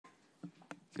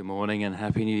Good morning and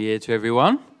Happy New Year to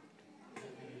everyone.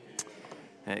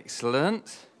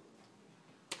 Excellent.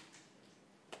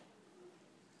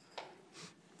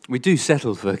 We do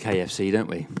settle for KFC, don't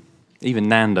we? Even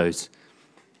Nando's.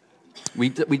 We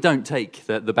don't take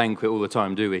the banquet all the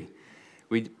time, do we?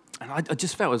 And I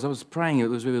just felt as I was praying,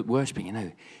 as we were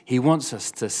worshipping, He wants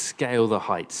us to scale the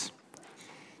heights.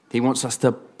 He wants us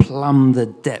to plumb the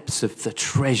depths of the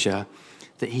treasure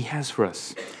that He has for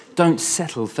us. Don't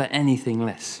settle for anything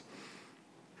less.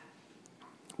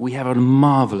 We have a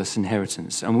marvelous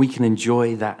inheritance, and we can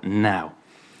enjoy that now.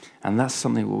 And that's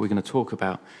something what we're going to talk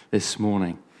about this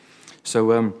morning.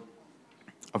 So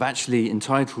I've actually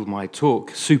entitled my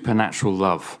talk, Supernatural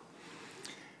Love.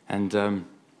 And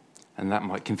that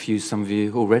might confuse some of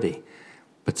you already.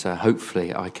 But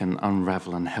hopefully I can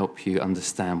unravel and help you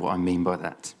understand what I mean by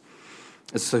that.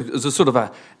 So as a sort of an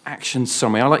action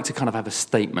summary, I like to kind of have a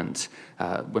statement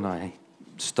when I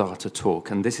start a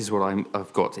talk, and this is what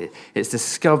I've got here. It's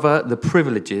discover the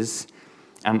privileges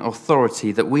and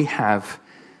authority that we have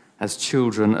as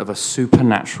children of a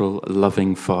supernatural,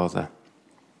 loving Father.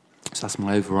 So that's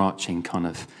my overarching kind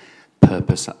of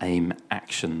purpose, aim,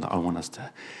 action that I want us to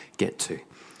get to.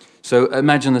 So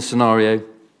imagine the scenario,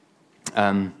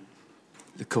 the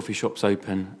coffee shop's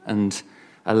open, and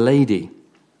a lady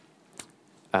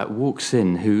walks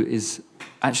in who is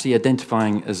actually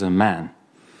identifying as a man.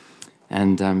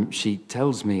 And she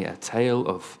tells me a tale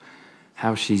of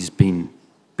how she's been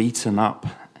beaten up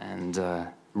and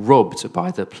robbed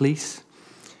by the police.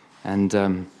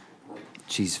 And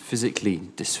she's physically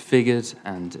disfigured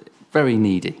and very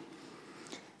needy.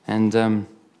 And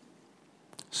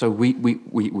so we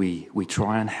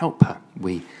try and help her.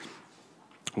 We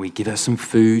give her some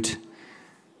food.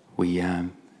 We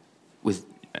with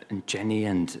Jenny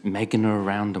and Megan are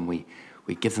around, and we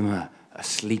give them a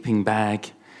sleeping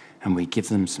bag, and we give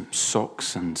them some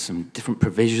socks and some different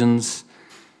provisions,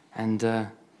 but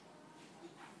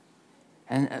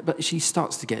she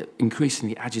starts to get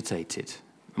increasingly agitated,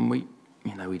 and we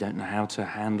don't know how to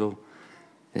handle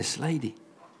this lady,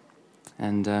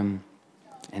 and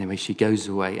anyway she goes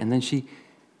away, and then she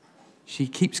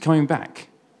keeps coming back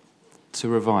to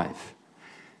revive,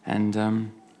 and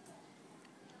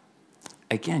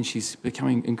again, she's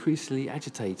becoming increasingly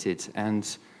agitated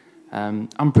and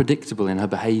unpredictable in her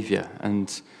behavior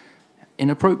and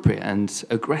inappropriate and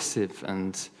aggressive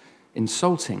and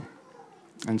insulting.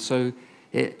 And so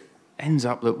it ends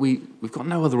up that we've got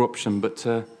no other option but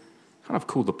to kind of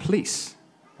call the police.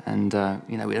 And,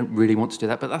 we don't really want to do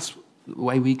that, but that's the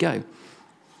way we go.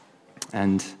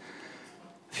 And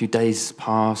a few days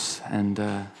pass, and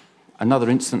another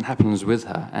incident happens with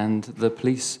her, and the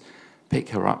police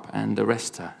pick her up and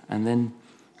arrest her, and then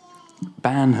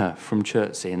ban her from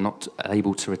Chertsey and not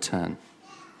able to return.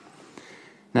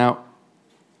 Now,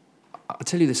 I'll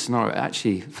tell you this scenario.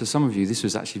 Actually, for some of you, this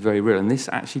was actually very real, and this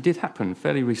actually did happen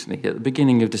fairly recently, at the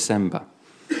beginning of December.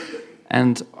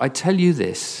 And I tell you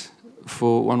this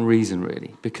for one reason,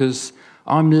 really, because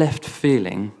I'm left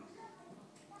feeling,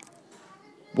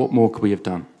 what more could we have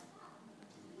done?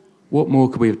 What more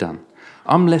could we have done?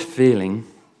 I'm left feeling,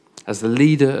 as the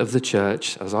leader of the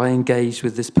church, as I engaged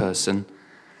with this person,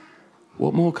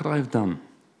 what more could I have done?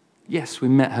 Yes, we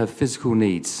met her physical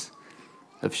needs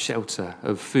of shelter,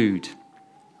 of food.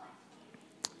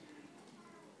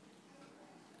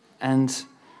 And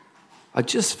I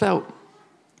just felt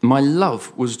my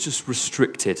love was just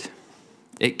restricted.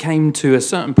 It came to a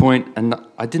certain point and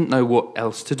I didn't know what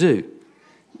else to do.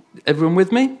 Everyone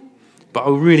with me? But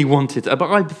I really wanted,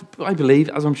 but I believe,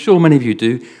 as I'm sure many of you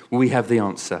do, we have the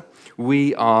answer.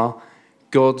 We are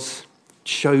God's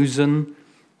chosen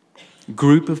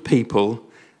group of people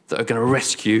that are going to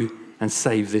rescue and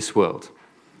save this world.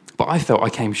 But I felt I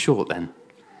came short then.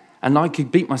 And I could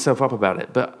beat myself up about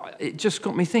it, but it just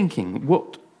got me thinking,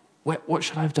 what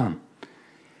should I have done?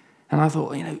 And I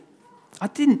thought, I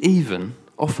didn't even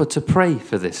offer to pray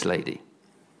for this lady.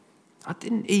 I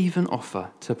didn't even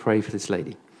offer to pray for this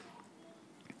lady.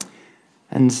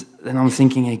 And then I'm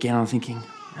thinking,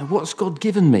 what's God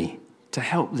given me to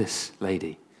help this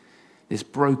lady? This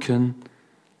broken,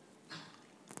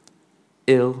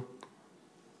 ill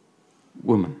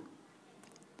woman.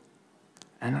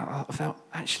 And I felt,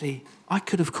 actually, I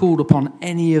could have called upon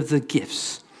any of the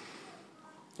gifts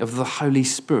of the Holy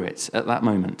Spirit at that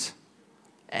moment.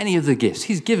 Any of the gifts.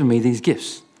 He's given me these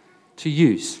gifts to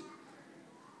use.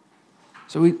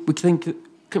 So we think,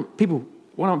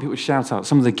 why don't people shout out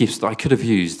some of the gifts that I could have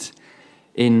used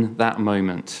in that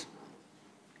moment?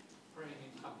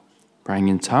 Praying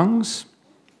in tongues.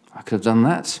 I could have done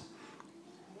that.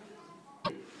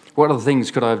 What other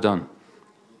things could I have done?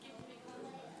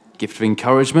 gift of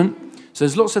encouragement. So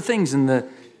there's lots of things in the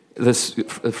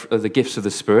gifts of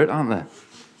the Spirit, aren't there?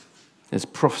 There's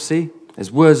prophecy.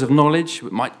 There's words of knowledge.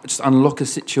 It might just unlock a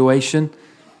situation.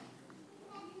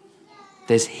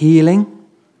 There's healing.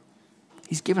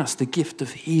 He's given us the gift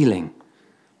of healing.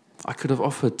 I could have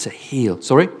offered to heal.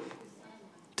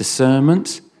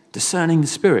 Discernment. Discerning the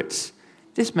spirits.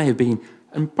 This may have been,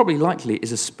 and probably likely,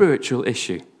 is a spiritual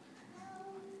issue.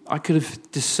 I could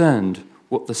have discerned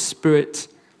what the spirit,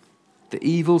 the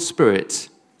evil spirit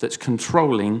that's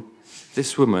controlling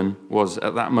this woman was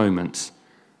at that moment,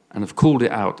 and have called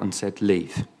it out and said,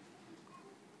 leave.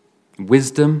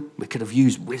 Wisdom, we could have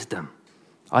used wisdom.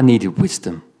 I needed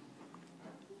wisdom.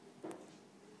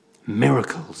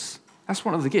 Miracles. That's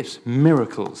one of the gifts,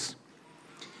 miracles.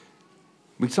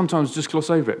 We sometimes just gloss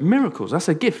over it. Miracles, that's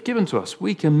a gift given to us.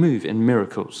 We can move in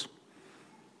miracles.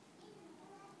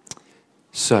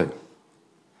 So,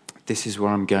 this is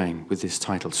where I'm going with this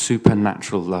title,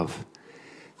 Supernatural Love.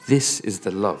 This is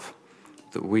the love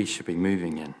that we should be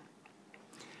moving in.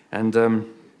 And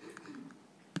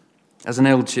as an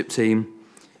eldership team,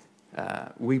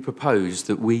 we propose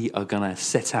that we are going to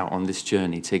set out on this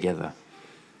journey together.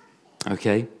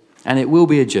 Okay? And it will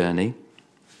be a journey.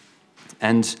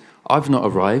 And I've not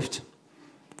arrived.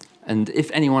 And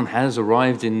if anyone has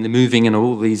arrived in the moving and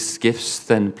all these gifts,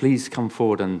 then please come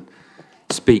forward and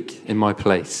speak in my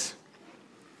place.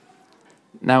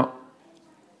 Now,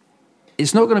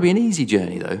 it's not going to be an easy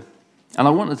journey, though. And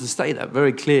I wanted to state that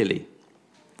very clearly.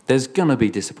 There's going to be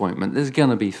disappointment. There's going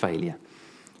to be failure.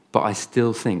 But I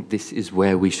still think this is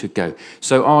where we should go.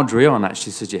 So Adrian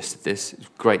actually suggested this. It's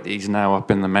great that he's now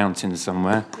up in the mountains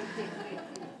somewhere.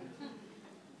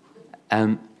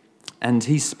 And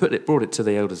he's brought it to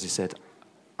the elders. He said,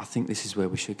 I think this is where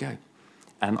we should go.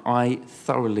 And I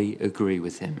thoroughly agree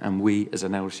with him. And we, as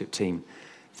an eldership team,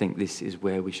 think this is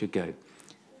where we should go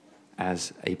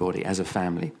as a body, as a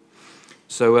family.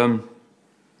 So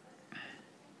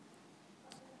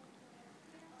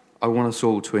I want us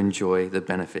all to enjoy the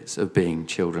benefits of being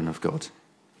children of God.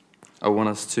 I want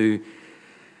us to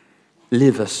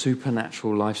live a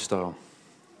supernatural lifestyle.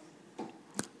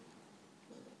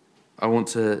 I want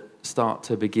to start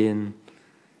to begin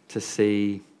to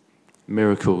see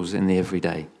miracles in the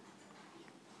everyday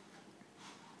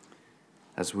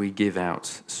as we give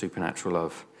out supernatural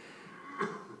love.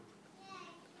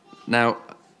 Now,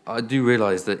 I do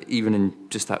realise that even in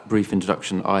just that brief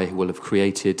introduction, I will have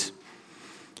created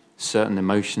certain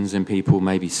emotions in people,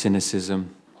 maybe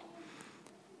cynicism,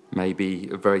 maybe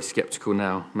very sceptical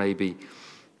now, maybe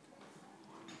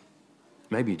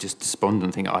just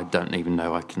despondent, think I don't even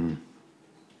know I can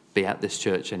be at this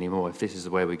church anymore if this is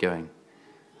the way we're going.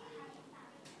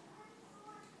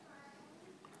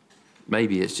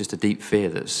 Maybe it's just a deep fear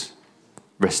that's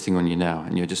resting on you now,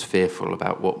 and you're just fearful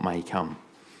about what may come.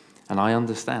 And I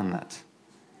understand that.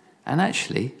 And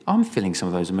actually, I'm feeling some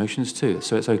of those emotions too,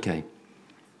 so it's okay.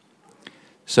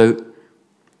 So,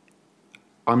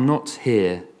 I'm not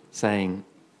here saying,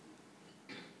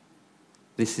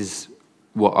 this is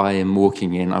what I am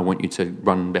walking in, I want you to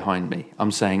run behind me.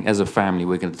 I'm saying, as a family,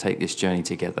 we're going to take this journey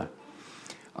together.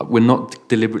 We're not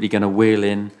deliberately going to wheel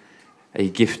in a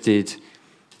gifted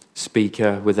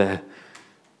speaker with a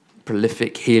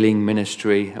prolific healing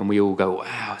ministry, and we all go,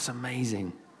 wow, it's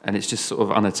amazing. And it's just sort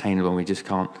of unattainable, and we just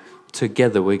can't.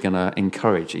 Together, we're going to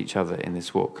encourage each other in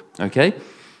this walk, okay?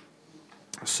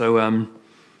 So, I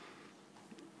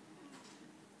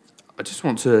just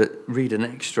want to read an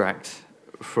extract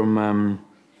from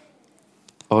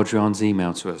Adrian's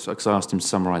email to us, because I asked him to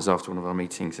summarise after one of our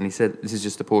meetings, and he said, this is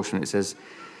just a portion, it says,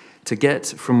 to get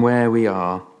from where we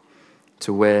are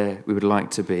to where we would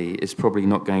like to be is probably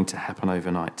not going to happen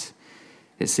overnight.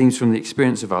 It seems from the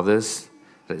experience of others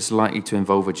that it's likely to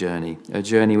involve a journey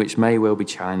which may well be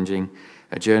challenging,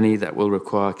 a journey that will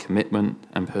require commitment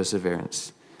and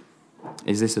perseverance.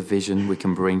 Is this a vision we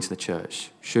can bring to the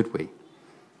church? Should we?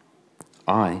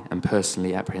 I am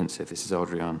personally apprehensive. This is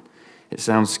Adrian. It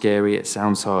sounds scary, it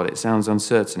sounds hard, it sounds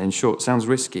uncertain, in short, it sounds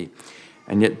risky.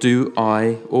 And yet do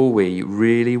I or we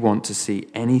really want to see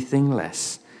anything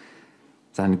less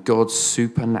than God's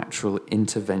supernatural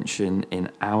intervention in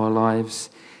our lives,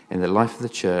 in the life of the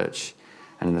church,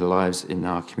 and in the lives in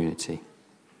our community?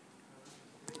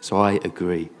 So I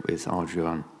agree with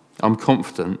Adrian. I'm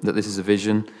confident that this is a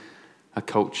vision, a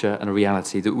culture, and a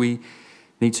reality that we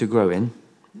need to grow in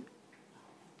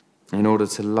order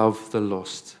to love the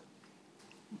lost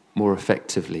more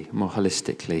effectively, more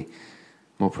holistically,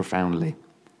 more profoundly.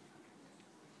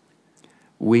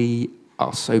 We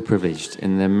are so privileged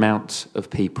in the amount of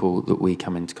people that we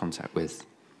come into contact with.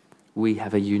 We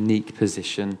have a unique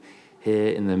position here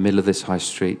in the middle of this high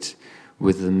street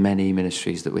with the many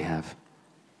ministries that we have.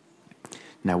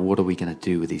 Now, what are we going to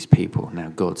do with these people? Now,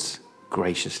 God's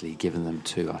graciously given them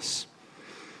to us.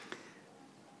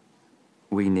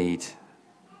 We need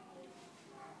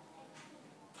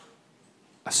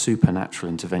a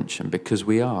supernatural intervention because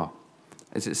we are,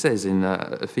 as it says in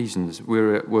Ephesians,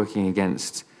 we're working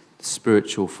against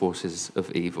spiritual forces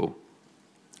of evil.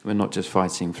 We're not just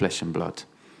fighting flesh and blood.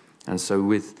 And so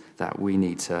with that, we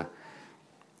need to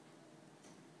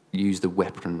use the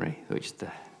weaponry which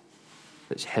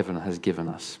heaven has given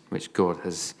us, which God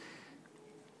has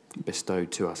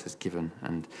bestowed to us, has given.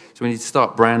 And so we need to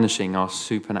start brandishing our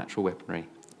supernatural weaponry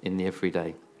in the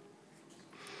everyday.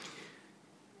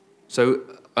 So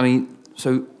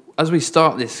as we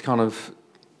start this kind of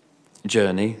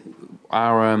journey,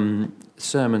 our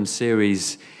sermon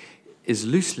series is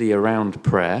loosely around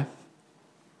prayer.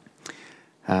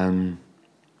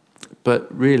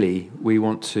 But really, we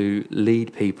want to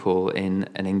lead people in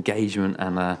an engagement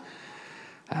and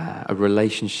a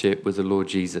relationship with the Lord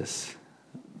Jesus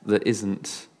that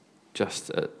isn't just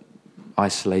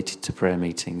isolated to prayer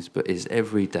meetings, but is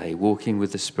every day walking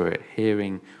with the Spirit,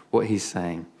 hearing what He's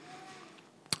saying.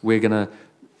 We're going to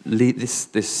lead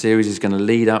this series is going to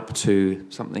lead up to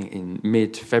something in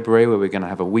mid-February where we're going to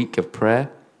have a week of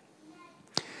prayer.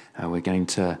 We're going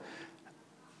to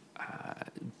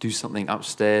do something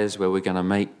upstairs where we're going to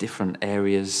make different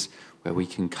areas where we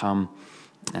can come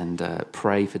and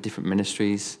pray for different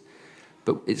ministries.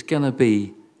 But it's going to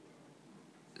be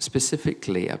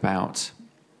specifically about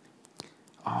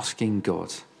asking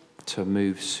God to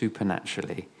move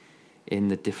supernaturally in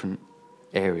the different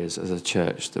areas as a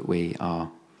church that we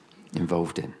are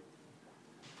involved in.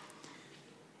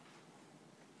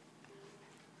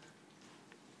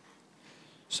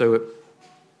 So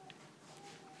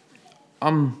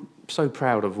I'm so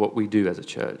proud of what we do as a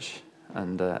church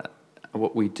and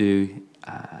what we do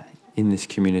in this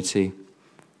community,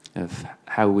 of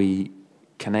how we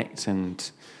connect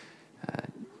and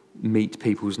meet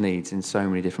people's needs in so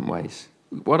many different ways.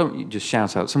 Why don't you just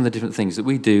shout out some of the different things that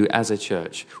we do as a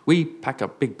church? We pack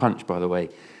up big punch, by the way,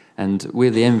 and we're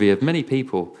the envy of many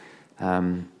people,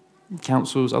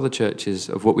 councils, other churches,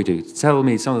 of what we do. Tell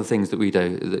me some of the things that we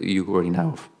do that you already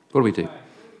know of. What do we do?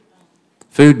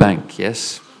 Food bank,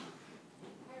 yes.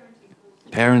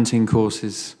 Parenting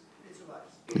courses.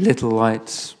 Little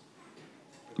Lights,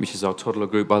 which is our toddler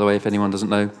group, by the way, if anyone doesn't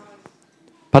know.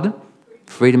 Pardon?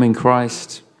 Freedom in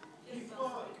Christ.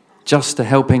 Just a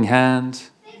Helping Hand.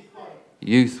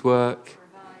 Youth work.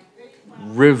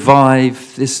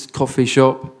 Revive, this coffee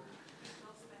shop.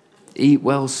 Eat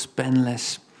well, spend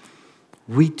less.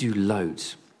 We do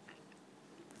loads.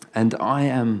 And I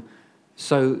am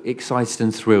so excited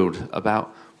and thrilled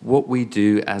about what we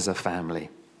do as a family.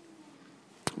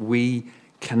 We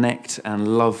connect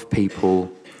and love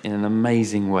people in an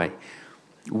amazing way.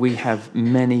 We have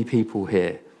many people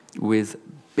here with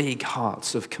big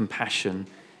hearts of compassion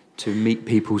to meet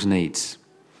people's needs.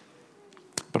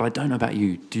 But I don't know about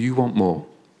you. Do you want more?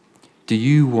 Do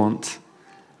you want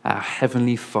our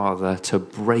Heavenly Father to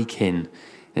break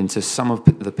into some of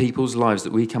the people's lives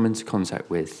that we come into contact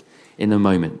with in a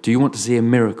moment? Do you want to see a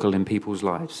miracle in people's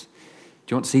lives?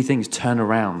 Do you want to see things turn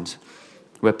around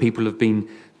where people have been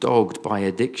dogged by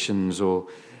addictions or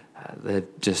they're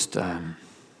just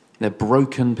they're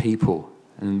broken people,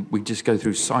 and we just go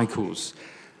through cycles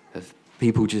of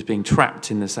people just being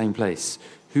trapped in the same place?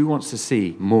 Who wants to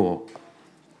see more?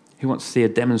 Who wants to see a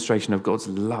demonstration of God's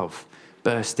love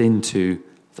burst into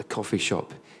the coffee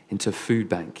shop, into food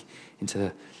bank,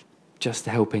 into just a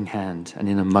helping hand, and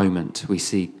in a moment we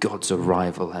see God's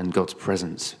arrival and God's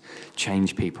presence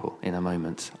change people in a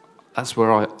moment? That's what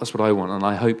I want, and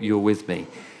I hope you're with me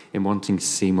in wanting to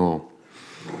see more.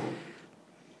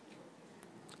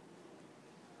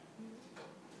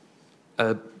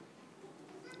 A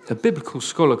biblical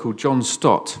scholar called John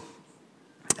Stott,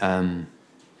 in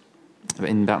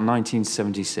about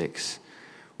 1976,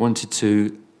 wanted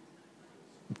to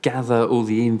gather all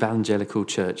the evangelical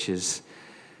churches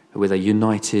with a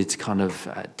united kind of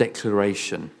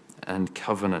declaration and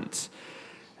covenant.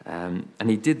 And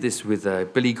he did this with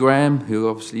Billy Graham, who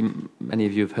obviously many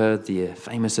of you have heard, the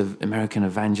famous American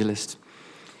evangelist.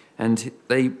 And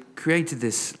they created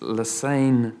this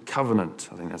Lausanne covenant,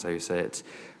 I think that's how you say it,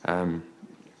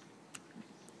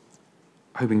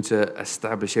 hoping to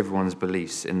establish everyone's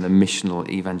beliefs in the missional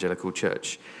evangelical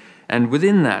church. And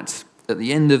within that, at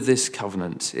the end of this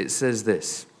covenant, it says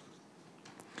this: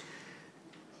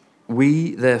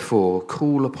 "We, therefore,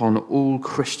 call upon all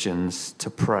Christians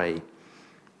to pray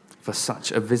for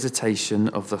such a visitation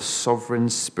of the sovereign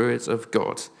Spirit of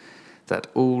God that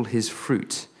all his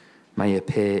fruit may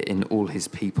appear in all his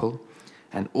people,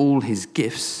 and all his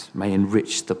gifts may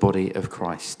enrich the body of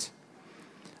Christ.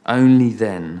 Only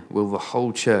then will the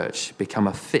whole church become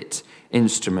a fit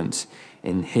instrument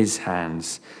in his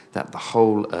hands, that the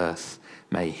whole earth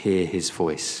may hear his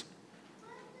voice.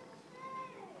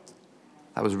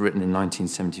 That was written in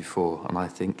 1974, and I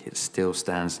think it still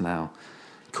stands now,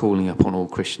 calling upon all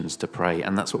Christians to pray.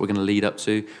 And that's what we're going to lead up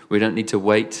to. We don't need to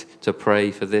wait to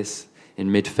pray for this in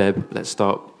mid-Feb. Let's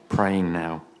start praying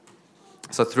now.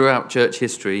 So throughout church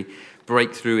history,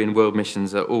 breakthrough in world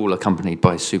missions are all accompanied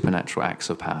by supernatural acts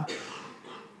of power.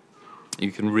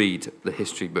 You can read the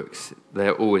history books.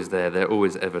 They're always there. They're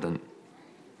always evident.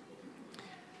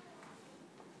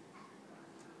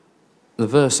 The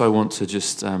verse I want to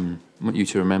just want you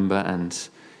to remember, and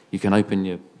you can open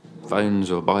your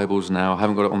phones or Bibles now. I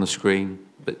haven't got it on the screen,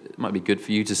 but it might be good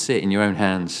for you to see it in your own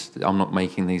hands. I'm not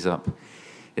making these up.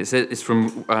 It's from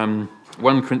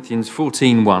 1 Corinthians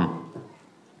 14:1.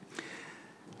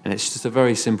 And it's just a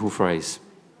very simple phrase.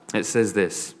 It says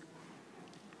this: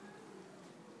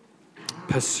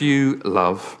 pursue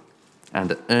love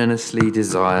and earnestly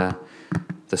desire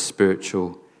the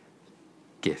spiritual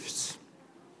gifts.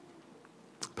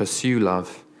 Pursue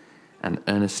love and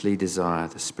earnestly desire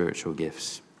the spiritual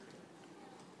gifts.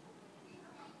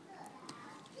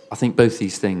 I think both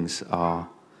these things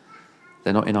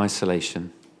they're not in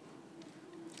isolation.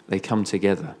 They come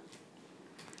together.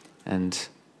 And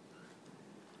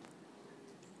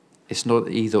it's not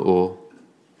either or.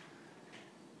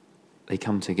 They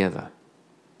come together.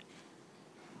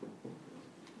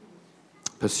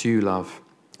 Pursue love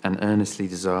and earnestly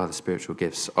desire the spiritual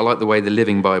gifts. I like the way the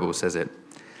Living Bible says it.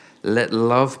 Let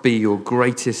love be your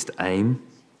greatest aim.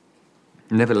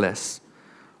 Nevertheless,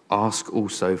 ask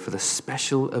also for the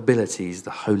special abilities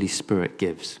the Holy Spirit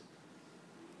gives.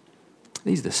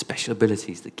 These are the special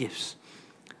abilities, the gifts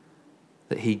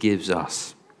that he gives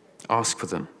us. Ask for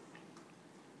them.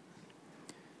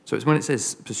 So it's when it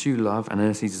says pursue love and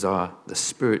earnestly desire the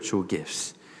spiritual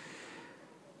gifts.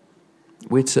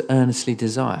 We're to earnestly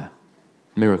desire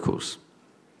miracles.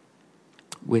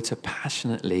 We're to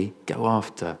passionately go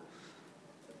after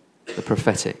the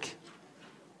prophetic.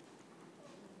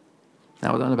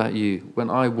 Now, I don't know about you. When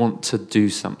I want to do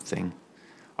something,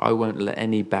 I won't let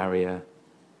any barrier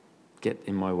get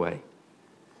in my way.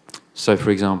 So,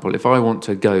 for example, if I want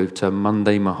to go to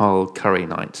Monday Mahal curry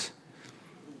night,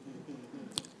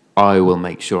 I will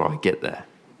make sure I get there.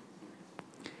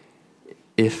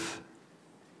 If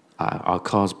our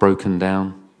car's broken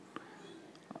down,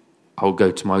 I'll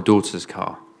go to my daughter's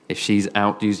car. If she's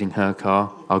out using her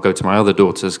car, I'll go to my other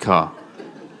daughter's car.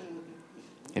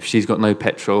 If she's got no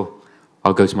petrol,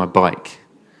 I'll go to my bike.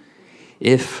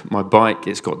 If my bike,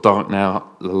 it's got dark now,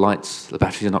 the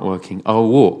batteries are not working, I'll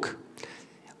walk.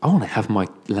 I want to have my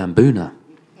Lambuna.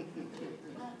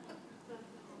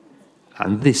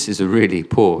 And this is a really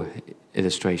poor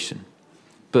illustration.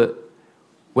 But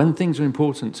when things are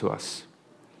important to us,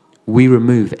 we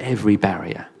remove every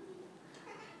barrier.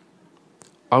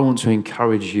 I want to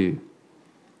encourage you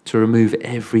to remove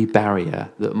every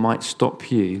barrier that might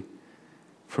stop you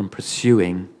from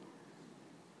pursuing,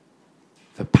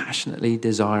 for passionately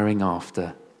desiring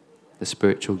after the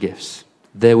spiritual gifts.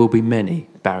 There will be many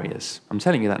barriers. I'm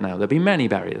telling you that now. There'll be many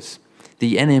barriers.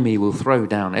 The enemy will throw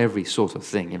down every sort of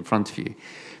thing in front of you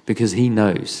because he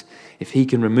knows if he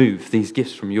can remove these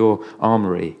gifts from your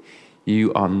armory,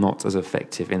 you are not as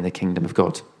effective in the kingdom of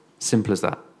God. Simple as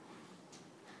that.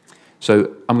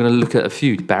 So I'm going to look at a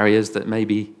few barriers that may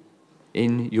be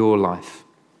in your life.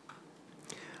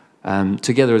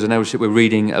 Together as an eldership, we're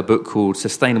reading a book called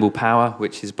Sustainable Power,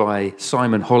 which is by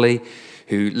Simon Holley,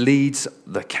 who leads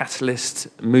the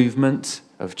Catalyst movement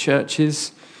of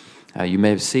churches. You may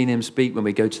have seen him speak when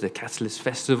we go to the Catalyst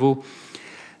Festival.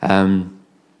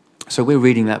 So we're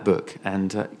reading that book,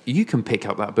 and you can pick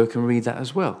up that book and read that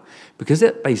as well, because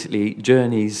it basically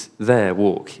journeys their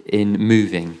walk in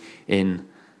moving in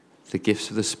the gifts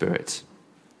of the Spirit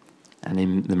and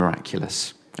in the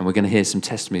miraculous. And we're going to hear some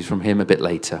testimonies from him a bit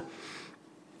later.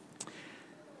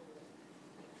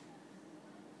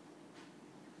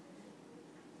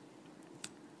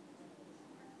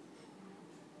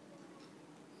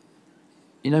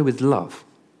 You know, with love,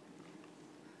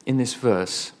 in this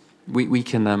verse, we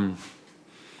can,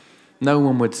 no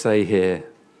one would say here,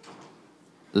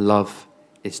 love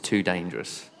is too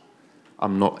dangerous.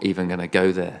 I'm not even going to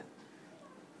go there.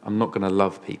 I'm not going to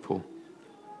love people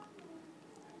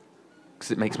because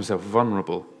it makes myself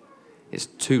vulnerable. It's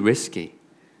too risky.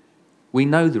 We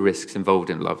know the risks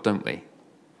involved in love, don't we?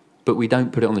 But we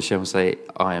don't put it on the shelf and say,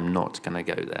 I am not going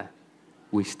to go there.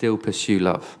 We still pursue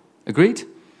love. Agreed?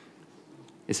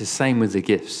 It's the same with the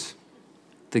gifts.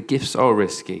 The gifts are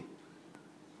risky.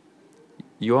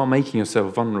 You are making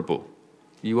yourself vulnerable.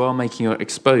 You are making you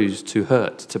exposed to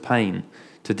hurt, to pain,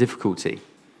 to difficulty.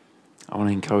 I want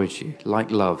to encourage you,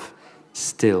 like love,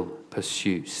 still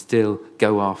pursue, still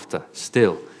go after,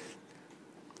 still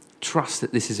trust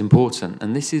that this is important.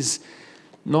 And this is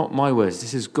not my words,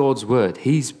 this is God's word.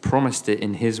 He's promised it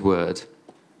in his word.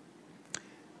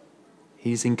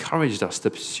 He's encouraged us to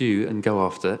pursue and go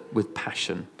after with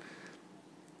passion.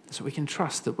 So we can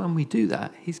trust that when we do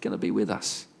that, he's going to be with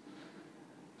us.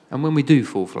 And when we do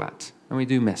fall flat, and we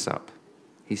do mess up,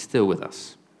 he's still with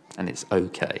us. And it's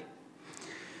okay.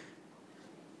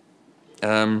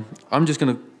 I'm just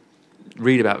going to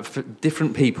read about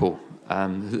different people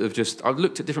who have I've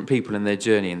looked at different people in their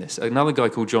journey in this. Another guy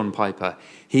called John Piper,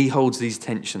 he holds these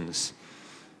tensions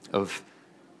of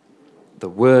the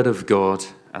word of God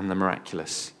and the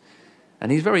miraculous.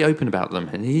 And he's very open about them.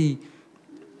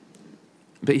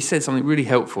 But he said something really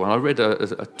helpful. And I read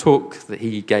a talk that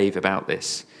he gave about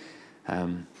this.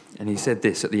 And he said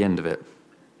this at the end of it.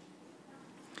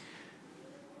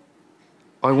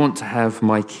 I want to have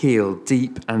my keel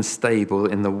deep and stable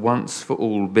in the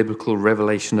once-for-all biblical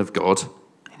revelation of God,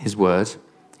 in his word.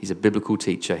 He's a biblical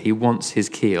teacher. He wants his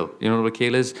keel. You know what a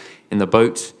keel is? In the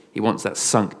boat, he wants that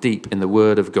sunk deep in the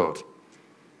word of God.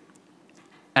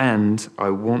 And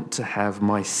I want to have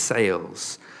my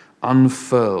sails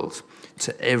unfurled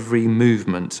to every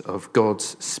movement of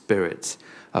God's Spirit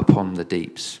upon the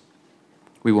deeps.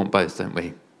 We want both, don't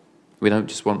we? We don't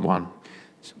just want one.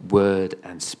 It's word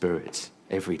and spirit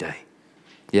every day.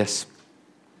 Yes?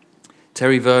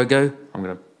 Terry Virgo, I'm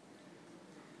going to...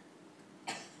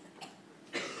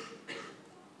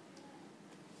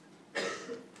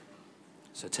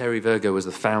 So Terry Virgo was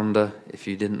the founder, if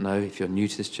you didn't know, if you're new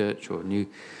to this church or new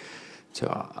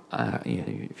to,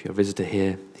 if you're a visitor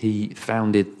here, he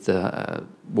founded the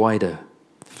wider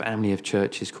family of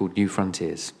churches called New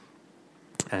Frontiers.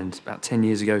 And about 10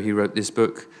 years ago, he wrote this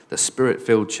book, The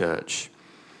Spirit-Filled Church.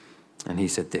 And he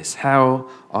said this, how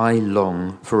I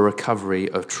long for a recovery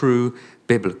of true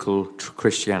biblical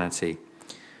Christianity,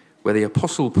 where the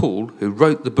Apostle Paul, who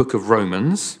wrote the book of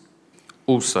Romans,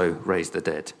 also raised the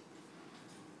dead.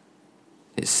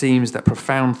 It seems that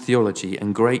profound theology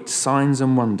and great signs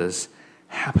and wonders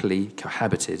happily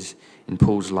cohabited in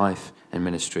Paul's life and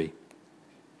ministry.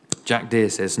 Jack Deere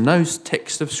says, no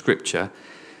text of Scripture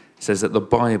says that the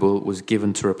Bible was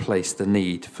given to replace the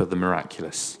need for the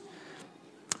miraculous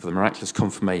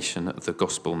confirmation of the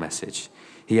gospel message.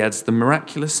 He adds, the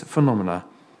miraculous phenomena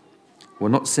were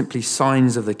not simply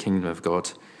signs of the kingdom of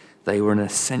God, they were an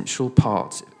essential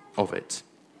part of it.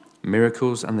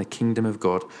 Miracles and the kingdom of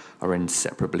God are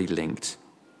inseparably linked.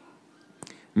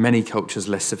 Many cultures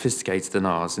less sophisticated than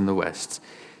ours in the West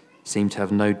seem to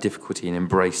have no difficulty in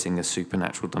embracing the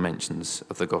supernatural dimensions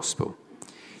of the gospel.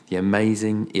 The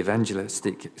amazing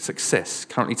evangelistic success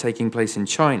currently taking place in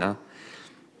China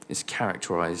is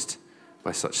characterized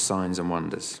by such signs and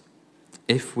wonders.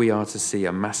 If we are to see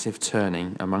a massive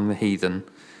turning among the heathen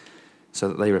so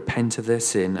that they repent of their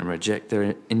sin and reject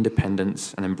their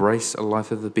independence and embrace a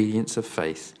life of obedience of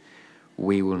faith,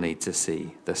 we will need to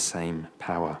see the same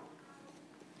power.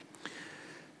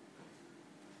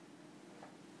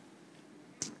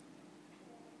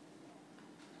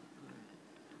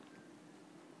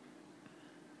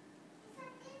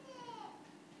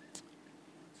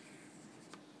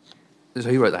 So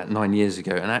he wrote that 9 years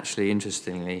ago, and actually,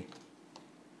 interestingly,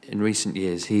 in recent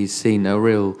years, he's seen a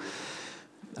real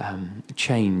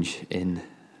change in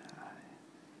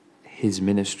his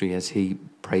ministry as he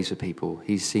prays for people.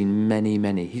 He's seen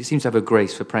many. He seems to have a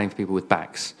grace for praying for people with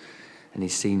backs, and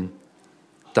he's seen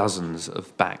dozens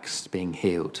of backs being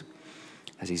healed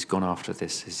as he's gone after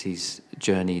this, as he's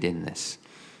journeyed in this.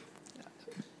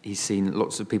 He's seen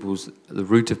lots of the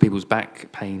root of people's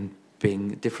back pain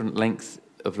being different length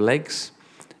of legs,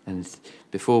 and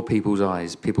before people's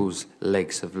eyes, people's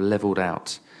legs have leveled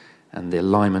out and the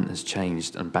alignment has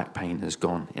changed and back pain has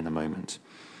gone in a moment.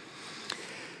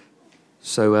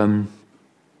 So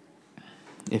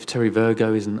if Terry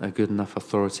Virgo isn't a good enough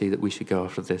authority that we should go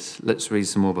after this, let's read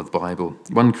some more of the Bible.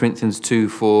 1 Corinthians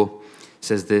 2:4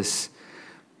 says this.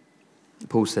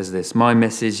 Paul says this, my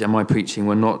message and my preaching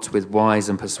were not with wise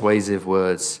and persuasive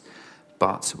words,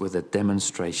 but with a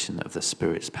demonstration of the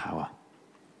Spirit's power.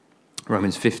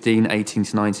 Romans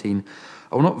 15:18-19,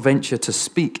 I will not venture to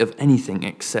speak of anything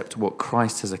except what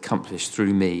Christ has accomplished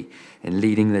through me in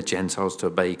leading the Gentiles to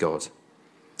obey God.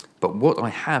 But what I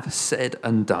have said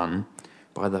and done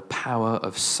by the power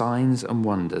of signs and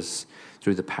wonders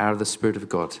through the power of the Spirit of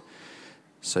God,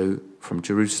 So from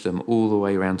Jerusalem all the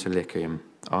way around to Lycaum,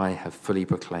 I have fully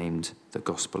proclaimed the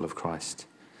gospel of Christ.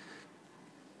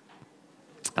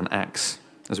 And Acts,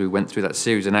 as we went through that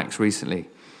series in Acts recently,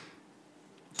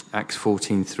 Acts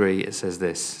 14:3, it says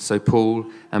this: So Paul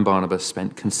and Barnabas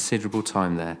spent considerable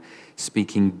time there,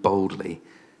 speaking boldly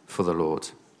for the Lord,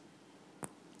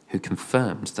 who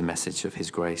confirmed the message of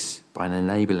his grace by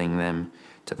enabling them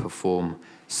to perform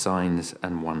signs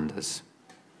and wonders.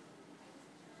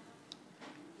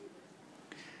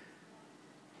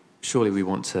 Surely we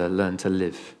want to learn to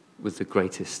live with the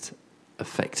greatest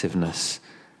effectiveness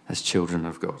as children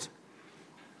of God,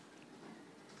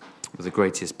 with the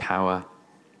greatest power.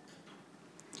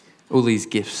 All these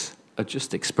gifts are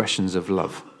just expressions of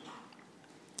love.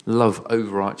 Love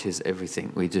overarches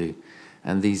everything we do.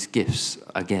 And these gifts,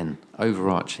 again,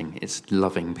 overarching, it's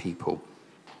loving people.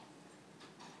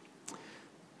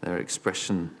 They're an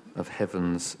expression of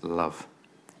heaven's love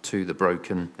to the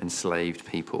broken, enslaved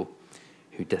people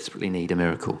who desperately need a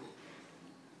miracle.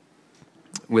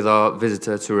 With our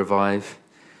visitor to Revive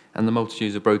and the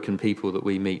multitudes of broken people that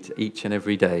we meet each and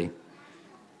every day,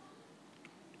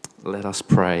 let us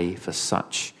pray for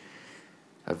such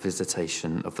a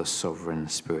visitation of the sovereign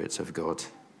Spirit of God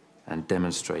and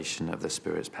demonstration of the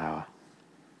Spirit's power.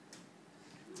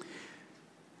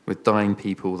 With dying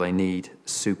people, they need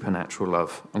supernatural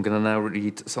love. I'm going to now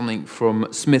read something from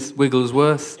Smith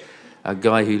Wigglesworth, a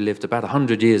guy who lived about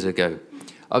 100 years ago.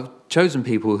 I've chosen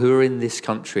people who are in this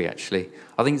country, actually.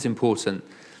 I think it's important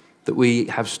that we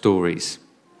have stories.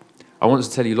 I want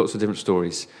to tell you lots of different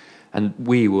stories, and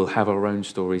we will have our own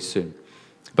stories soon.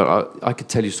 But I could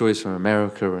tell you stories from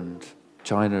America and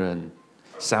China and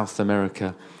South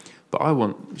America, but I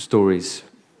want stories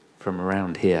from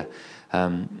around here.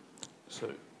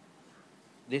 So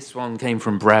this one came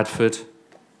from Bradford.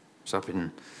 It's up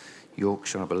in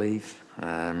Yorkshire, I believe.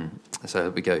 So here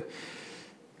we go.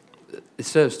 It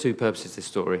serves two purposes, this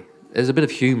story. There's a bit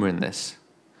of humour in this,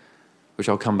 which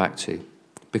I'll come back to,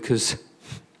 because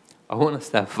I want us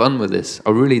to have fun with this. I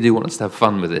really do want us to have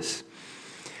fun with this.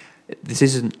 This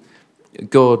isn't...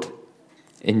 God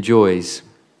enjoys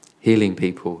healing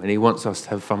people, and he wants us to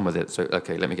have fun with it. So,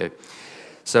 okay, let me go.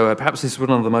 So perhaps this is one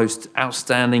of the most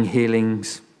outstanding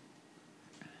healings.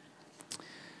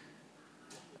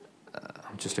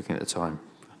 I'm just looking at the time.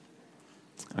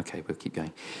 Okay, we'll keep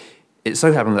going. It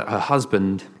so happened that her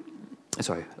husband...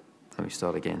 Sorry, let me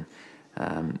start again.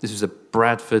 This was a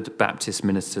Bradford Baptist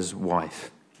minister's wife.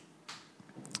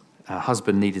 Her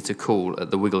husband needed to call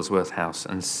at the Wigglesworth house,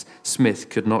 and Smith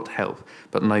could not help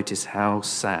but notice how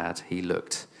sad he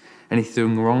looked.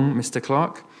 Anything wrong, Mr.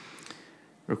 Clark?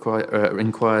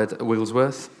 Inquired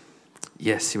Wigglesworth.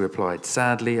 Yes, he replied.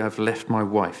 Sadly, I've left my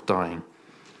wife dying.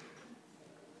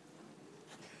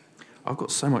 I've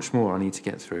got so much more I need to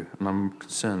get through, and I'm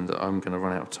concerned that I'm going to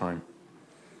run out of time.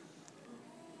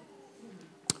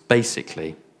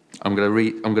 Basically, I'm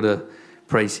going to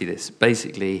praise you this.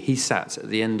 Basically, he sat at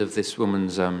the end of this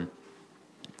woman's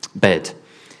bed,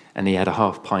 and he had a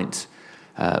half-pint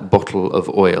bottle of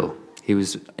oil. He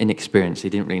was inexperienced. He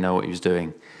didn't really know what he was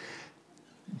doing.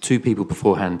 Two people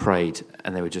beforehand prayed,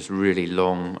 and they were just really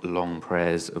long, long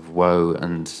prayers of woe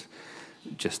and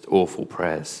just awful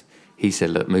prayers. He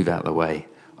said, look, move out of the way.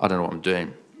 I don't know what I'm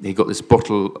doing. He got this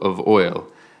bottle of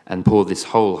oil and poured this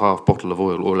whole half bottle of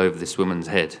oil all over this woman's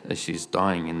head as she's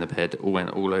dying in the bed. It all went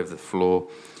all over the floor.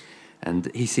 And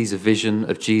he sees a vision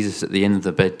of Jesus at the end of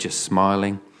the bed just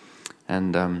smiling.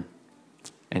 And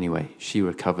anyway, she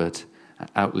recovered,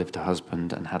 outlived her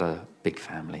husband, and had a big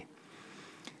family.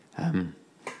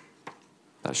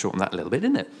 That shortened that a little bit,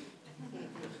 didn't it?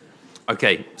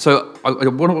 Okay, so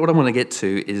what I want to get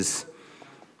to is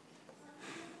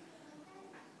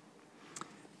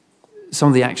some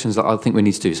of the actions that I think we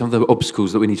need to do, some of the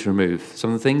obstacles that we need to remove,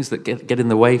 some of the things that get in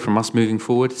the way from us moving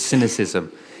forward.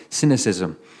 Cynicism.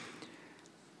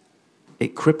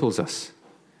 It cripples us.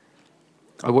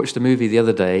 I watched a movie the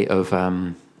other day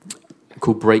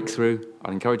called Breakthrough.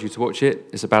 I'd encourage you to watch it.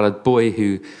 It's about a boy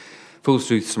who falls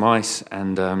through some ice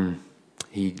and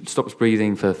he stops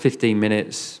breathing for 15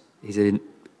 minutes. He's in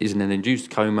an induced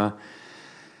coma.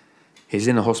 He's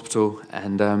in a hospital,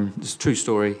 and it's a true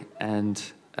story. And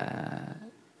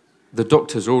the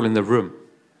doctors are all in the room,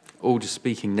 all just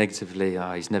speaking negatively.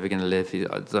 He's never going to live.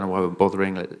 I don't know why we're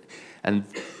bothering. And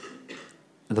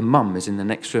the mum is in the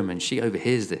next room, and she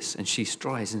overhears this, and she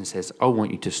strides in and says, I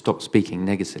want you to stop speaking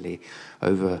negatively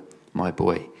over my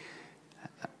boy.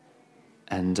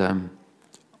 And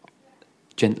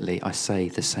gently, I say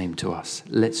the same to us.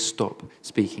 Let's stop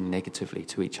speaking negatively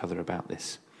to each other about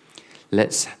this.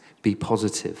 Let's be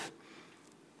positive.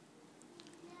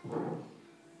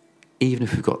 even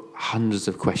if we've got hundreds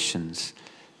of questions,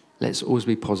 let's always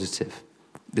be positive.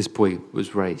 This boy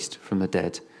was raised from the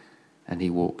dead, and he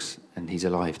walks, and he's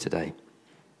alive today.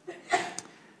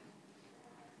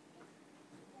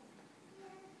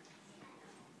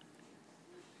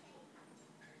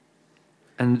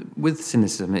 And with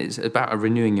cynicism, it's about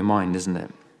renewing your mind, isn't it?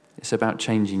 It's about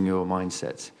changing your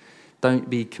mindset. Don't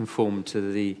be conformed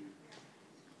to the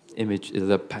image,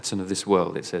 the pattern of this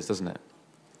world, it says, doesn't it?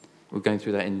 We're going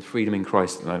through that in freedom in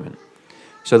Christ at the moment.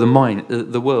 So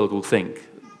the world will think,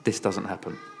 this doesn't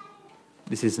happen.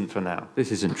 This isn't for now.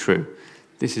 This isn't true.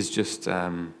 This is just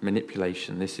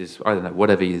manipulation. This is, I don't know,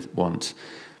 whatever you want.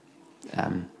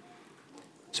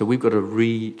 So we've got to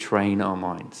retrain our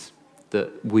minds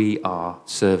that we are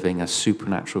serving a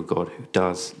supernatural God who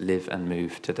does live and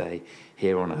move today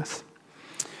here on earth.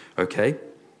 Okay?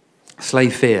 Slay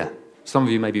fear. Some of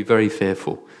you may be very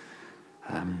fearful.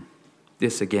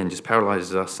 This, again, just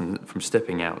paralyzes us from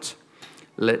stepping out.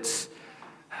 Let's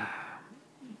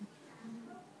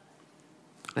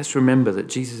remember that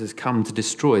Jesus has come to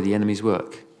destroy the enemy's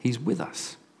work. He's with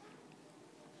us.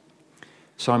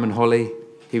 Simon Holly,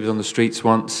 he was on the streets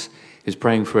once. He was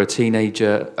praying for a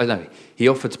teenager. He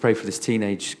offered to pray for this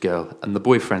teenage girl, and the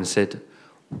boyfriend said,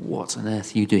 "What on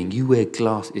earth are you doing? You wear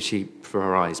glasses." She, for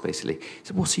her eyes, basically. He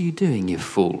said, "What are you doing, you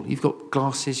fool? You've got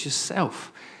glasses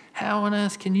yourself. How on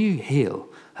earth can you heal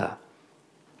her?"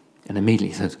 And immediately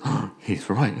he says, "Oh, he's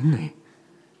right, isn't he?"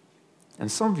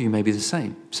 And some of you may be the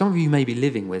same. Some of you may be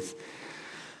living with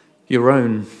your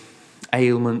own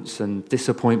ailments and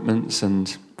disappointments,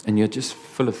 and you're just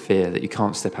full of fear that you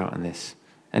can't step out in this.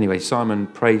 Anyway, Simon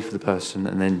prayed for the person,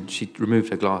 and then she removed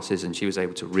her glasses, and she was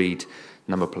able to read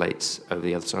number plates over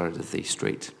the other side of the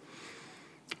street.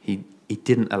 He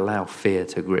didn't allow fear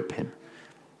to grip him.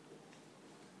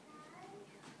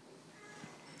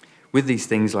 With these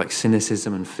things like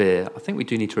cynicism and fear, I think we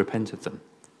do need to repent of them.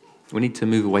 We need to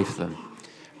move away from them.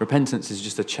 Repentance is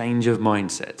just a change of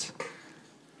mindset,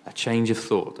 a change of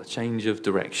thought, a change of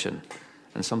direction.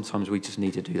 And sometimes we just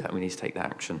need to do that. We need to take that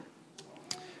action.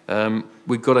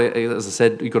 We've got to, as I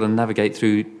said, we've got to navigate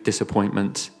through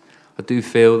disappointment. I do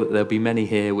feel that there'll be many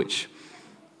here which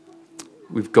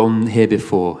we've gone here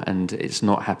before and it's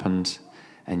not happened,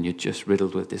 and you're just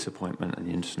riddled with disappointment and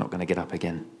you're just not going to get up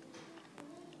again.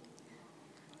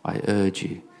 I urge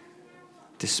you,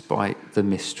 despite the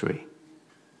mystery,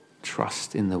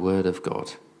 trust in the word of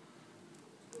God.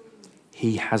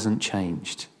 He hasn't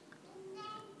changed.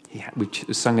 We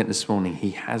sung it this morning.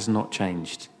 He has not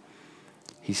changed.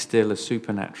 He's still a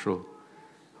supernatural,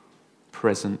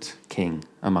 present King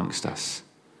amongst us.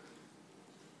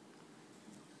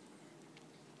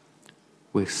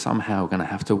 We're somehow going to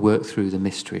have to work through the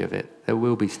mystery of it. There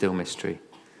will be still mystery.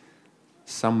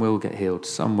 Some will get healed,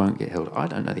 some won't get healed. I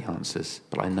don't know the answers,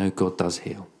 but I know God does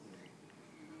heal.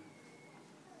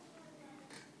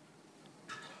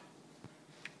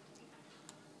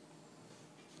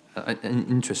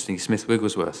 Interesting, Smith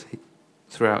Wigglesworth,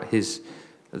 throughout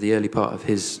the early part of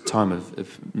his time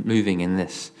of moving in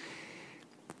this,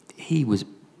 he was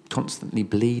constantly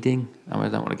bleeding. I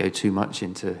don't want to go too much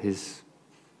into his...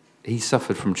 He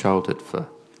suffered from childhood for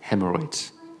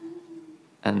hemorrhoids.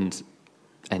 And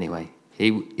anyway,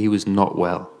 he was not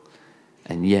well.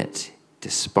 And yet,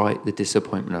 despite the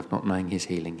disappointment of not knowing his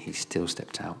healing, he still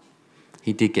stepped out.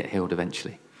 He did get healed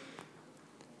eventually.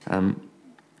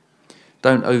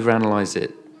 Don't overanalyze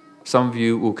it. Some of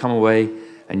you will come away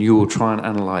and you will try and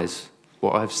analyze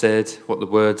what I've said, what the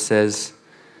word says.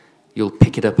 You'll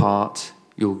pick it apart.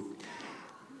 And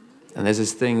there's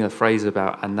this thing, a phrase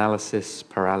about analysis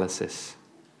paralysis.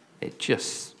 It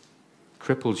just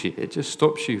cripples you. It just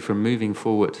stops you from moving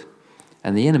forward.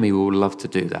 And the enemy will love to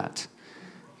do that.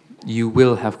 You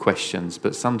will have questions,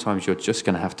 but sometimes you're just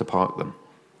going to have to park them.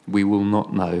 We will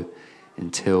not know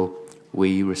until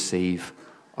we receive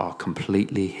our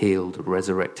completely healed,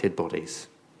 resurrected bodies.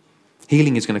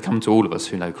 Healing is going to come to all of us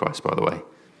who know Christ, by the way.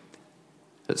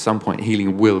 At some point,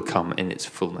 healing will come in its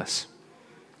fullness.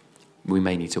 We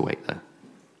may need to wait, though.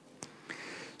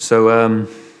 So,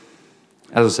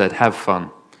 as I said, have fun.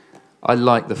 I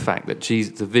like the fact that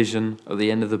Jesus, the vision of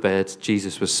the end of the bed,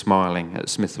 Jesus was smiling at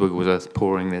Smith Wigglesworth,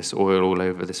 pouring this oil all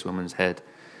over this woman's head.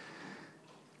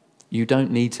 You don't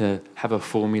need to have a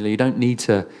formula. You don't need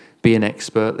to be an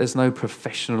expert. There's no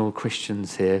professional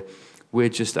Christians here. We're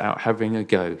just out having a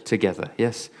go together.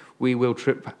 Yes, we will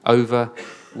trip over.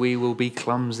 We will be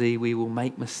clumsy. We will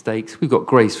make mistakes. We've got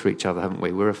grace for each other, haven't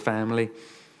we? We're a family.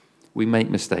 We make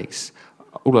mistakes.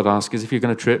 All I'd ask is if you're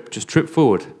going to trip, just trip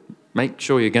forward. Make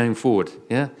sure you're going forward.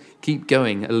 Yeah, keep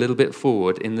going a little bit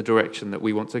forward in the direction that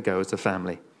we want to go as a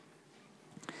family.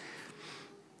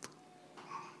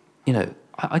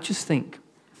 I just think,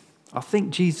 I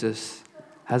think Jesus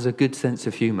has a good sense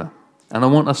of humour. And I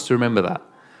want us to remember that.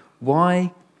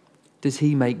 Why does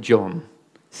he make John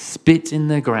spit in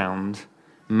the ground,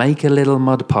 make a little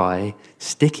mud pie,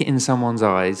 stick it in someone's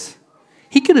eyes?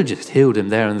 He could have just healed him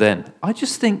there and then. I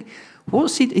just think,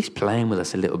 he's playing with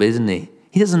us a little bit, isn't he?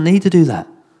 He doesn't need to do that.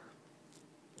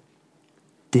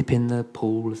 Dip in the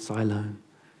pool of Siloam.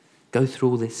 Go through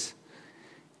all this.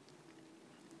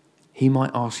 He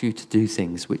might ask you to do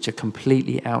things which are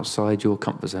completely outside your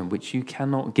comfort zone, which you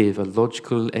cannot give a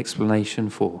logical explanation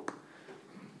for.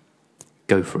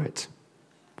 Go for it.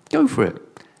 Go for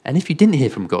it. And if you didn't hear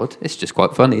from God, it's just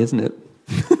quite funny, isn't it?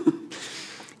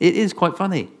 It is quite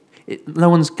funny. No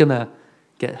one's going to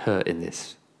get hurt in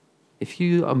this. If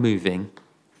you are moving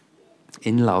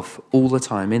in love all the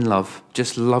time, in love,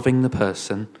 just loving the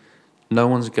person, no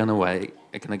one's going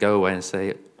to go away and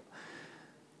say,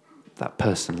 that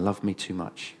person loved me too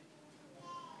much.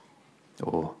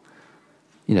 Or,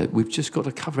 we've just got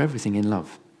to cover everything in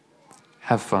love.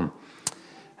 Have fun.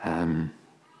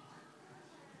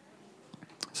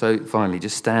 So finally,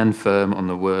 just stand firm on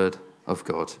the word of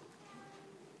God.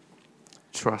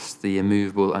 Trust the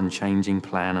immovable, unchanging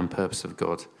plan and purpose of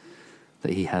God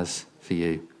that he has for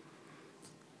you.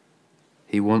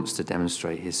 He wants to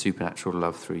demonstrate his supernatural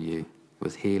love through you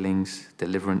with healings,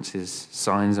 deliverances,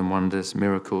 signs and wonders,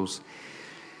 miracles.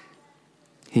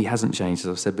 He hasn't changed, as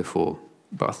I've said before,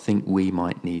 but I think we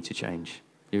might need to change.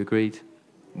 You agreed?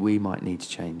 We might need to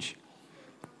change.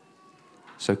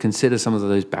 So consider some of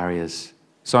those barriers.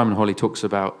 Simon Holly talks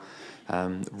about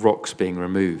rocks being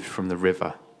removed from the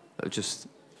river, that are just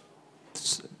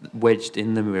wedged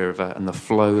in the river, and the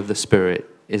flow of the Spirit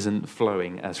isn't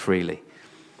flowing as freely.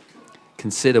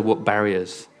 Consider what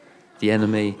barriers the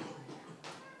enemy,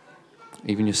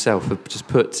 even yourself, have just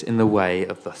put in the way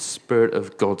of the Spirit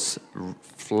of God's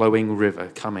flowing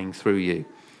river coming through you.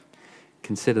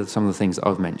 Consider some of the things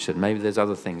I've mentioned. Maybe there's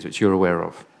other things which you're aware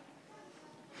of.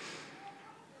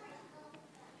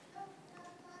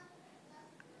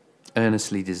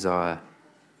 Earnestly desire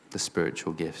the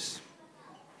spiritual gifts.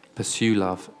 Pursue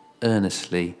love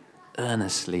earnestly,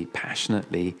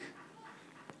 passionately.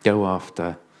 Go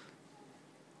after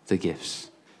the gifts.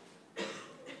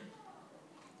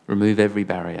 Remove every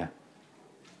barrier.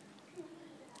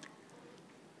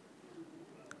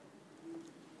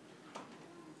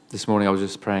 This morning I was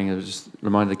just praying, I was just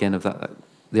reminded again of that,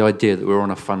 the idea that we're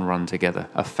on a fun run together,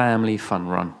 a family fun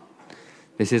run.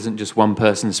 This isn't just one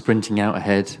person sprinting out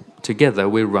ahead. Together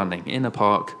we're running, in a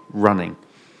park, running.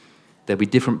 There'll be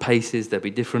different paces, there'll be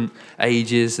different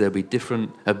ages, there'll be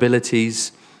different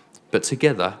abilities, but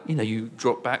together, you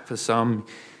drop back for some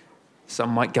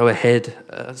might go ahead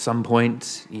at some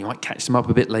point, you might catch them up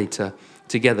a bit later.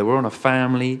 Together, we're on a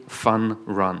family fun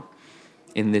run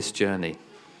in this journey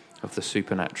of the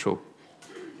supernatural.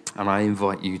 And I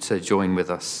invite you to join with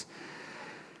us.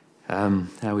 How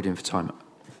are we doing for time?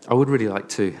 I would really like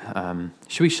to.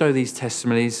 Should we show these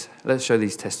testimonies? Let's show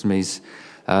these testimonies.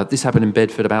 This happened in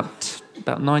Bedford about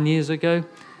 9 years ago.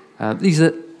 These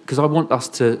are because I want us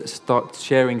to start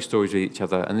sharing stories with each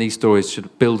other, and these stories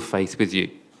should build faith with you.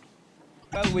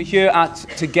 Well, we're here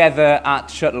together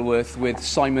at Shuttleworth with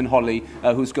Simon Holly,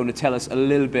 who's going to tell us a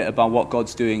little bit about what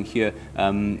God's doing here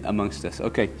amongst us.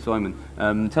 Okay, Simon,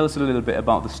 tell us a little bit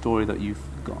about the story that you've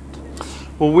got.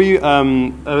 Well, we,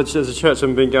 as a church,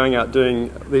 have been going out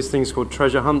doing these things called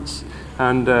treasure hunts.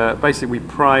 And basically we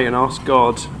pray and ask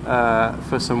God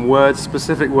for some words,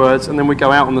 specific words, and then we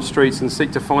go out on the streets and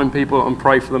seek to find people and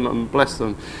pray for them and bless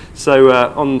them. So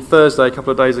on Thursday, a couple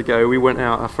of days ago, we went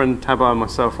out, our friend Tabo and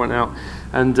myself went out,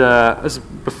 and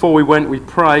before we went, we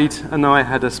prayed, and I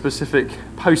had a specific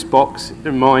post box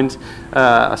in mind.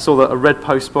 I saw a red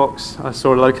post box. I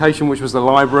saw a location which was the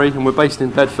library, and we're based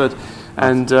in Bedford,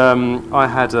 and I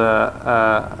had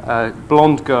a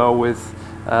blonde girl with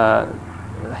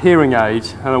hearing aid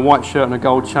and a white shirt and a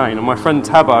gold chain, and my friend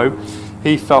Tabo,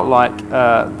 he felt like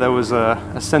there was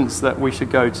a sense that we should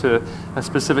go to a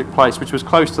specific place which was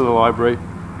close to the library.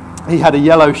 He had a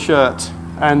yellow shirt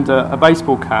and a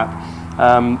baseball cap,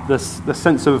 the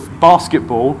sense of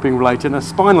basketball being related, and a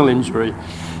spinal injury.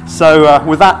 So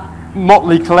with that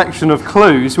motley collection of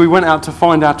clues, we went out to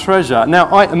find our treasure. Now,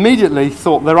 I immediately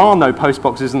thought there are no post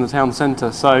boxes in the town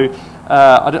centre, so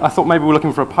I thought maybe we were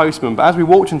looking for a postman, but as we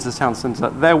walked into the town centre,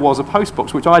 there was a post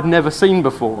box, which I'd never seen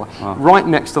before, right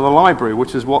next to the library,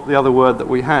 which is what the other word that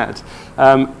we had.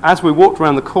 As we walked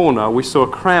around the corner, we saw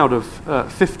a crowd of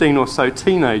 15 or so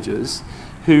teenagers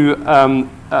who,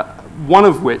 one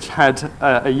of which had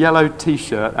a yellow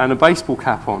T-shirt and a baseball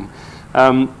cap on.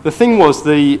 The thing was,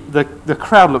 the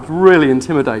crowd looked really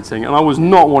intimidating, and I was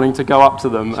not wanting to go up to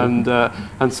them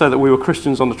and say that we were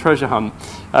Christians on the treasure hunt,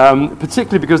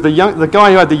 particularly because the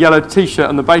guy who had the yellow T-shirt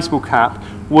and the baseball cap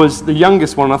was the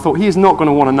youngest one, and I thought, he is not going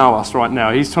to want to know us right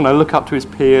now. He's trying to look up to his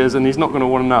peers, and he's not going to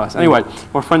want to know us. Anyway,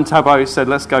 my friend Tabo said,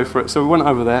 let's go for it. So we went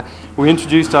over there, we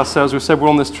introduced ourselves, we said, we're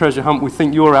on this treasure hunt, we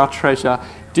think you're our treasure.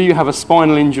 Do you have a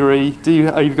spinal injury? Have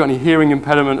you got any hearing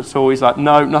impediment at all? He's like,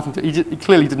 no, nothing. He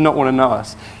clearly did not want to know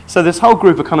us. So this whole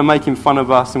group are kind of making fun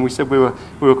of us, and we said we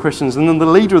were Christians. And then the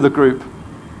leader of the group,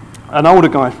 an older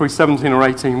guy, probably 17 or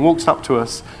 18, walks up to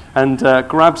us and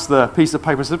grabs the piece of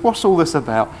paper and said, what's all this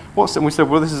about? What's it? And we said,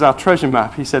 well, this is our treasure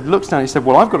map. He said, looks down, he said,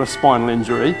 well, I've got a spinal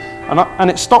injury, and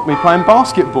it stopped me playing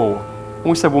basketball. And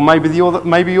we said, well, maybe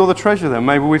you're the treasure then.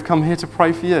 Maybe we've come here to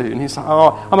pray for you. And he's like,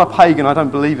 oh, I'm a pagan. I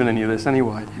don't believe in any of this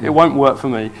anyway. It won't work for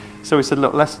me. So we said,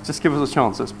 look, let's just give us a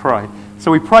chance. Let's pray. So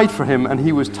we prayed for him, and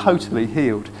he was totally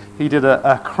healed. He did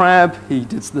a crab. He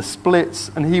did the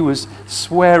splits, and he was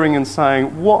swearing and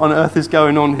saying, what on earth is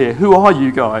going on here? Who are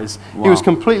you guys? Wow. He was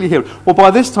completely healed. Well,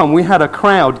 by this time, we had a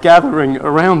crowd gathering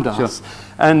around us. Sure.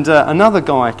 And another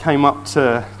guy came up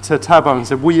to Tabo and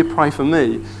said, will you pray for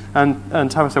me? And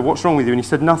Tabo said, what's wrong with you? And he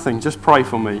said, nothing, just pray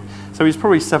for me. So he's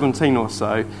probably 17 or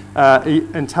so.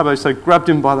 And Tabo grabbed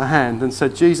him by the hand and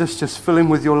said, Jesus, just fill him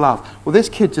with your love. Well, this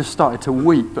kid just started to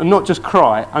weep, and not just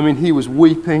cry. I mean, he was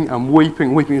weeping and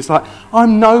weeping. It's like,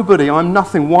 I'm nobody, I'm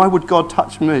nothing. Why would God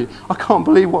touch me? I can't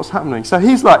believe what's happening. So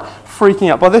he's like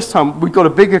freaking out. By this time, we've got a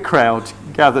bigger crowd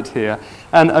gathered here.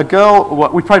 And a girl,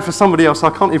 we prayed for somebody else, I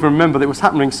can't even remember, that it was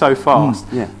happening so fast.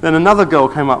 Then another girl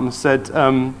came up and said,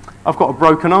 I've got a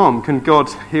broken arm, can God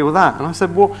heal that? And I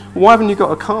said, well, why haven't you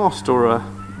got a cast or a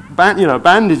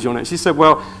bandage on it? She said,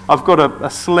 well, I've got a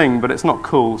sling, but it's not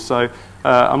cool, so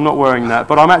I'm not wearing that.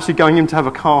 But I'm actually going in to have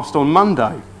a cast on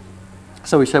Monday.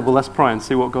 So we said, well, let's pray and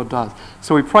see what God does.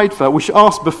 So we prayed for her. We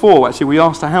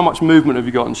asked her, how much movement have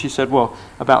you got? And she said, well,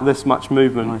 about this much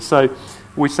movement. Nice. So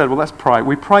we said, well, let's pray.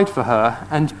 We prayed for her,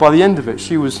 and by the end of it,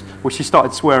 she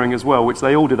started swearing as well, which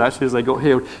they all did actually as they got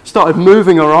healed. Started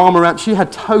moving her arm around. She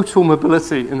had total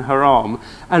mobility in her arm.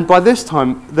 And by this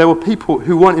time, there were people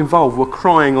who weren't involved, were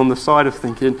crying on the side of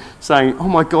saying, oh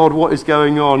my God, what is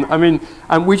going on? I mean,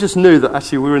 and we just knew that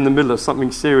actually we were in the middle of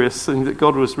something serious, and that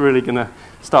God was really going to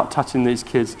start touching these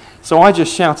kids. So I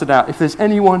just shouted out, if there's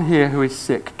anyone here who is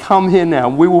sick, come here now,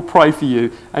 we will pray for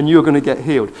you, and you're going to get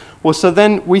healed. Well, so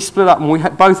then we split up, and we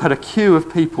both had a queue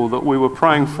of people that we were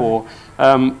praying for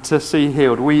to see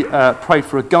healed. We prayed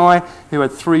for a guy who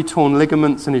had 3 torn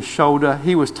ligaments in his shoulder.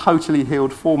 He was totally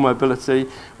healed, full mobility.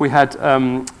 We had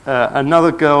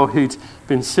another girl who'd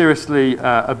been seriously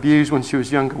abused when she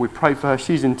was younger. We prayed for her.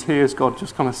 She's in tears. God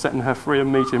just kind of setting her free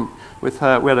and meeting with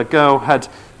her. We had a girl who had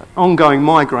ongoing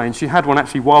migraine. She had one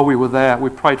actually while we were there.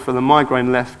 We prayed for the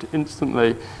migraine left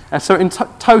instantly. So in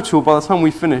total, by the time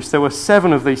we finished, there were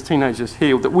 7 of these teenagers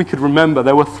healed that we could remember.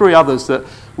 There were 3 others that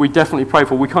we definitely prayed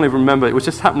for. We can't even remember. It was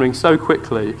just happening so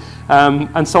quickly.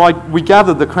 And so we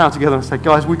gathered the crowd together and said,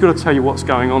 guys, we've got to tell you what's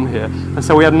going on here. And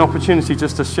so we had an opportunity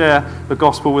just to share the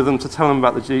gospel with them, to tell them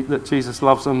about that Jesus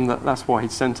loves them, that's why he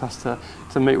sent us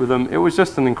to meet with them. It was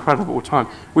just an incredible time.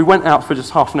 We went out for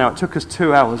just half an hour. It took us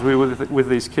 2 hours. We were with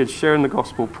these kids, sharing the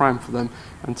gospel, praying for them,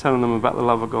 and telling them about the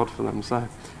love of God for them. So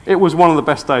it was one of the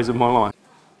best days of my life.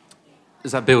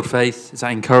 Does that build faith? Is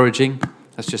that encouraging?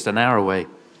 That's just an hour away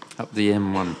up the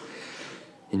M1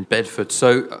 in Bedford.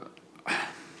 So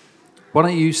why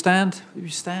don't you stand? Will you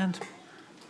stand?